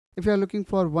If you're looking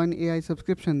for one AI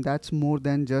subscription that's more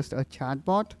than just a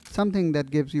chatbot, something that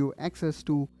gives you access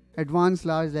to advanced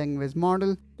large language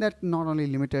model that not only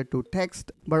limited to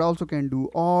text but also can do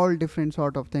all different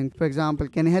sort of things. For example,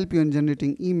 can help you in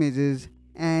generating images,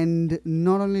 and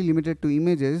not only limited to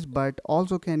images but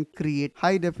also can create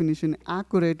high definition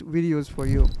accurate videos for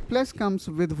you. Plus comes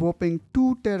with whopping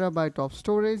 2 terabyte of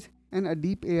storage and a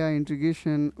deep AI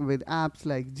integration with apps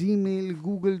like Gmail,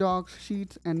 Google Docs,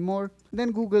 Sheets and more.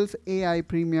 Then Google's AI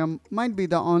Premium might be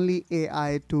the only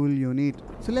AI tool you need.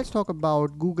 So let's talk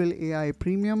about Google AI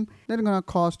Premium. That's gonna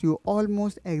cost you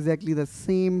almost exactly the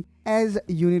same as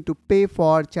you need to pay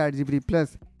for ChatGPT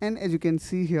Plus. And as you can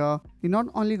see here, you're not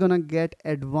only gonna get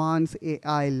advanced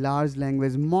AI large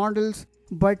language models,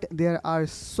 but there are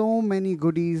so many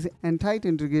goodies and tight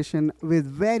integration with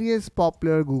various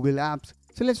popular Google apps.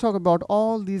 So let's talk about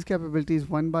all these capabilities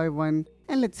one by one,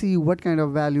 and let's see what kind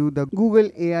of value the Google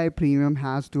AI Premium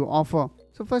has to offer.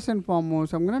 So first and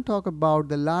foremost, I'm going to talk about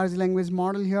the large language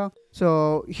model here.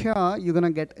 So here you're going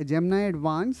to get a Gemini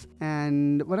Advanced,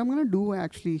 and what I'm going to do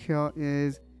actually here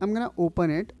is I'm going to open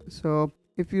it. So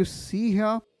if you see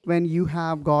here, when you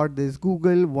have got this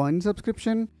Google One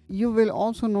subscription, you will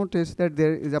also notice that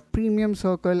there is a premium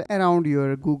circle around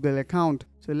your Google account.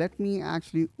 So let me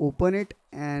actually open it,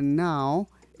 and now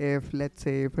if let's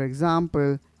say for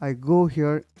example I go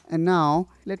here, and now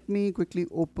let me quickly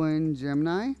open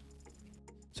Gemini.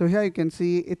 So here you can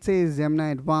see it says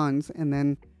Gemini Advanced, and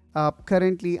then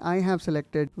currently I have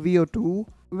selected VO2,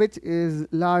 which is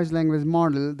large language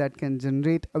model that can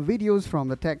generate videos from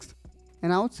the text.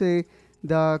 And I would say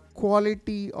the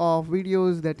quality of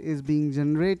videos that is being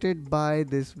generated by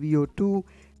this VO2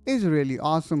 is really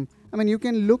awesome. I mean, you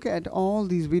can look at all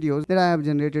these videos that I have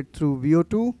generated through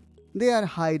VO2. They are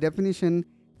high definition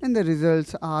and the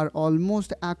results are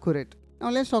almost accurate. Now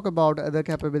let's talk about other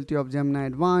capability of Gemini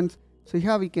Advanced. So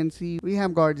here we can see we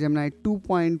have got Gemini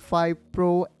 2.5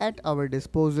 Pro at our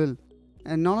disposal.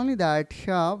 And not only that,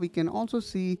 here we can also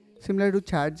see, similar to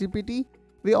ChatGPT,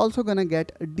 we're also gonna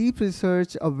get a deep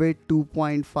research with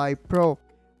 2.5 Pro,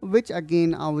 which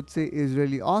again I would say is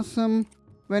really awesome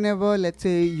whenever let's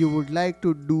say you would like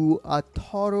to do a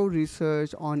thorough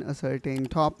research on a certain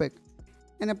topic.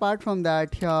 And apart from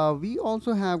that, here we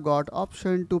also have got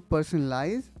option to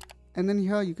personalize, and then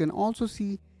here you can also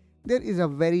see there is a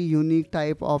very unique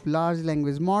type of large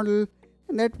language model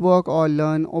that work or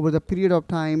learn over the period of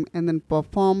time and then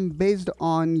perform based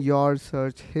on your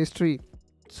search history.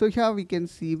 So here we can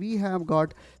see we have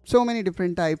got so many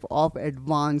different type of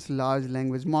advanced large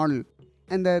language model.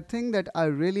 And the thing that I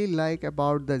really like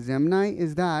about the Gemini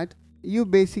is that you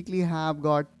basically have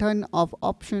got ton of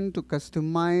option to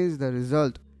customize the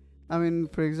result. I mean,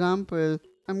 for example,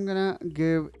 I'm gonna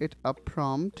give it a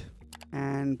prompt,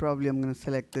 and probably I'm gonna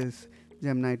select this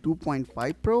Gemini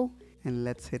 2.5 Pro, and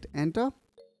let's hit enter.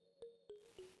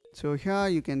 So here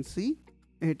you can see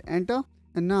hit enter,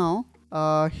 and now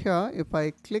here if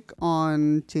I click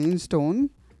on change tone,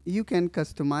 you can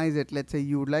customize it. Let's say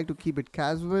you would like to keep it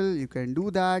casual, you can do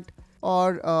that,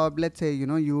 or let's say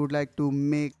you would like to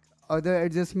make other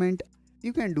adjustment,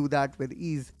 you can do that with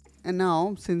ease. And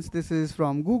now since this is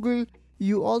from Google,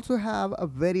 you also have a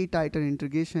very tighter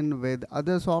integration with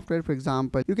other software. For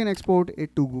example, you can export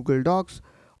it to Google Docs,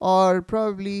 or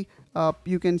probably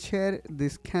you can share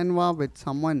this Canva with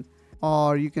someone,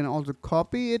 or you can also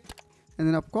copy it, and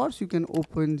then of course you can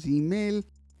open Gmail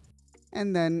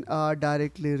and then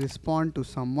directly respond to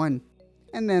someone.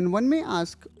 And then one may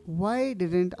ask, why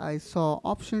didn't I saw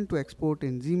option to export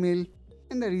in Gmail?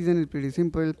 And the reason is pretty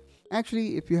simple.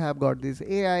 Actually, if you have got this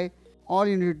AI, all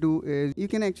you need to do is you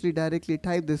can actually directly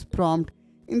type this prompt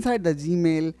inside the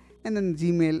Gmail, and then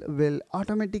Gmail will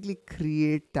automatically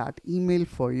create that email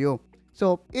for you.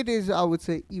 So it is, I would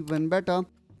say, even better,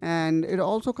 and it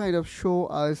also kind of show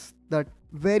us that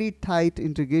very tight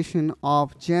integration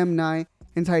of Gemini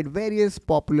inside various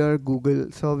popular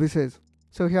Google services.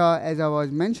 So here, as I was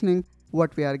mentioning,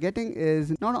 what we are getting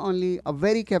is not only a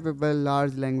very capable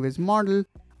large language model,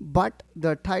 but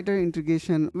the tighter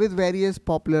integration with various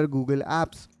popular Google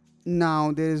apps.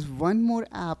 Now there is one more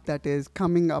app that is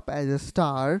coming up as a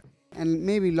star, and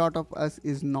maybe a lot of us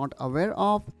is not aware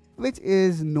of, which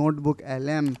is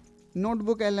NotebookLM.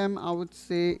 NotebookLM, I would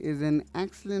say, is an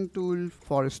excellent tool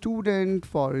for students,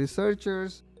 for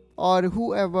researchers, or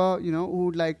whoever who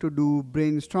would like to do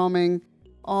brainstorming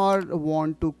or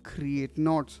want to create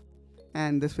notes.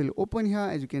 And this will open here,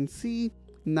 as you can see.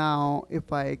 Now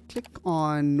if I click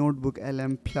on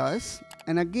NotebookLM Plus,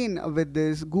 and again with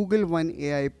this Google One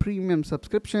AI Premium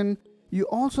subscription, you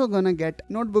also gonna get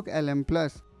NotebookLM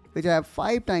Plus, which have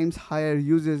 5 times higher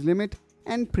usage limit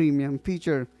and premium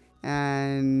feature.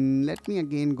 And let me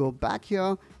again go back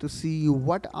here to see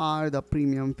what are the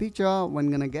premium feature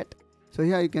one gonna get. So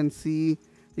here you can see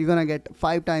you're gonna get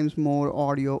 5 times more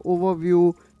audio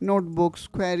overview, notebooks,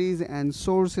 queries and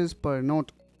sources per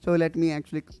note. So let me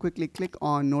actually quickly click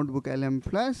on NotebookLM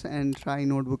Plus and try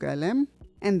NotebookLM,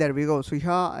 and there we go. So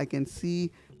here I can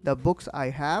see the books I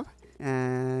have,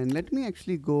 and let me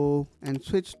actually go and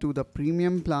switch to the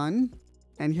premium plan.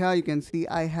 And here you can see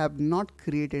I have not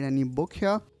created any book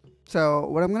here. So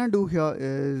what I'm gonna do here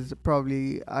is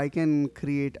probably I can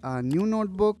create a new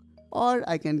notebook, or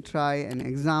I can try an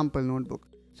example notebook.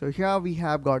 So here we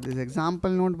have got this example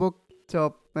notebook,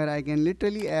 so where I can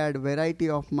literally add variety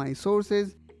of my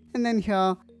sources, and then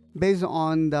here based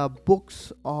on the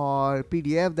books or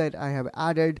PDF that I have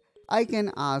added, I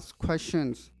can ask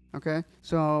questions. Okay,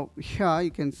 so here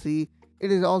you can see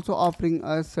it is also offering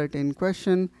us certain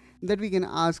question that we can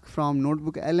ask from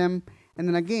NotebookLM, and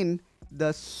then again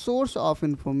the source of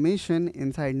information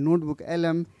inside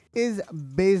NotebookLM is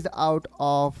based out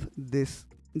of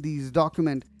these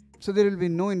documents. So there will be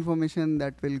no information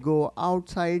that will go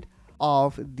outside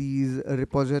of these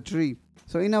repository.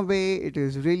 So in a way it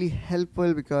is really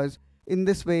helpful, because in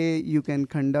this way you can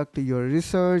conduct your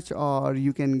research, or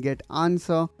you can get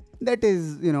answer that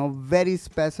is very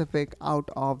specific out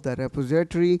of the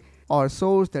repository or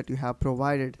source that you have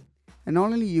provided. And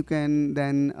not only you can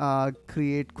then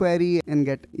create query and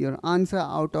get your answer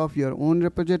out of your own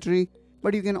repository,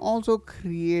 but you can also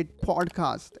create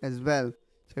podcast as well.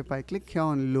 So if I click here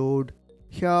on load,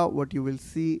 here what you will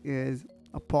see is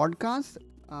a podcast,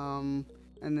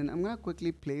 and then I'm gonna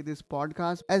quickly play this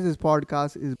podcast, as this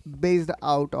podcast is based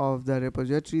out of the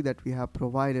repository that we have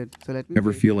provided. So let me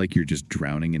Ever feel like you're just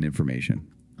drowning in information?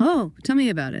 Oh, tell me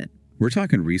about it. We're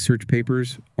talking research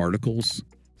papers, articles.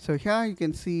 So here you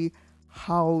can see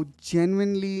how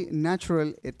genuinely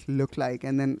natural it look like,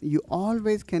 and then you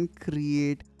always can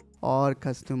create or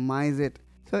customize it.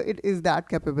 So it is that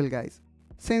capable, guys.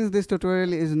 Since this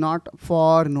tutorial is not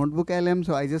for NotebookLM,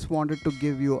 so I just wanted to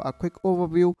give you a quick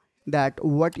overview that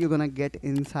what you're gonna get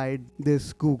inside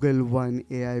this Google One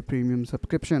AI Premium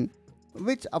subscription,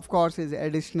 which of course is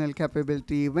additional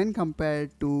capability when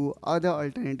compared to other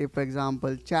alternative, for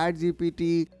example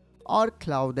ChatGPT or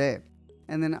Claude.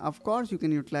 And then of course you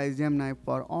can utilize Gemini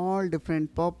for all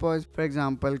different purpose, for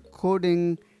example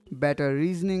coding, better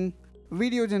reasoning,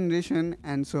 video generation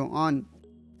and so on.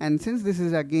 And since this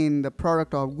is again the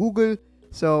product of Google,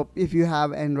 so if you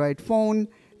have Android phone,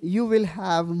 you will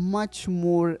have much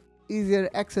more easier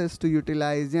access to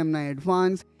utilize Gemini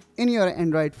Advanced in your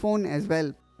Android phone as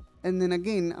well. And then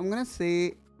again I'm gonna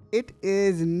say it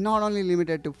is not only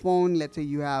limited to phone. Let's say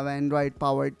you have Android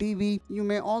powered TV, you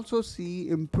may also see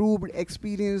improved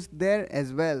experience there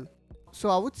as well. So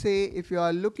I would say if you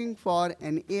are looking for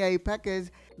an AI package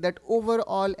that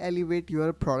overall elevate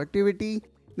your productivity,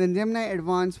 then Gemini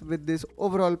Advanced with this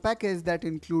overall package that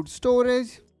includes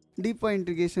storage, deeper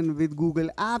integration with Google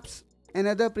Apps, and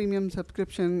other premium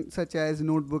subscriptions such as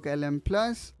NotebookLM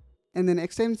Plus, and then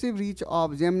extensive reach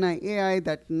of Gemini AI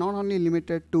that not only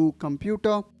limited to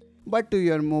computer but to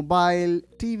your mobile,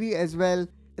 TV as well,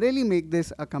 really make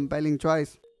this a compelling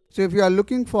choice. So if you are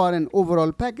looking for an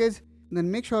overall package, then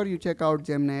make sure you check out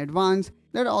Gemini Advanced.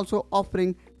 They're also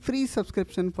offering free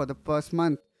subscription for the first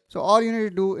month. So all you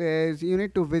need to do is you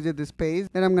need to visit this page,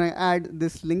 then I'm going to add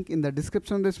this link in the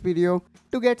description of this video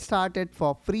to get started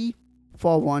for free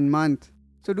for 1 month.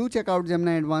 So do check out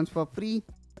Gemini Advanced for free,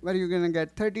 where you're going to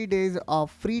get 30 days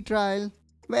of free trial,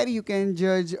 where you can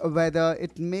judge whether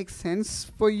it makes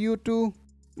sense for you to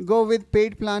go with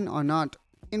paid plan or not.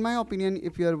 In my opinion,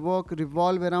 if your work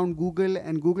revolve around Google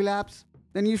and Google Apps,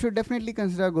 then you should definitely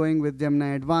consider going with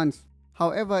Gemini Advanced.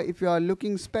 However, if you are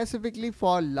looking specifically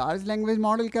for large language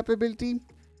model capability,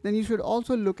 then you should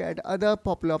also look at other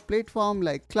popular platforms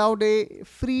like Claude,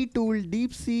 free tool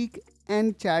DeepSeek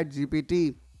and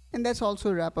ChatGPT. And that's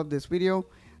also wrap up this video.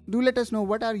 Do let us know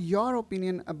what are your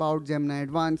opinion about Gemini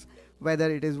Advanced,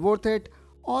 whether it is worth it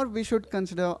or we should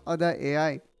consider other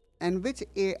AI, and which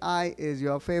AI is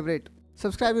your favorite.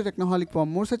 Subscribe to Technoholic for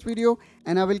more such video,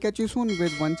 and I will catch you soon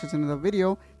with one such another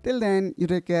video. Till then, you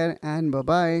take care and bye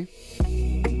bye.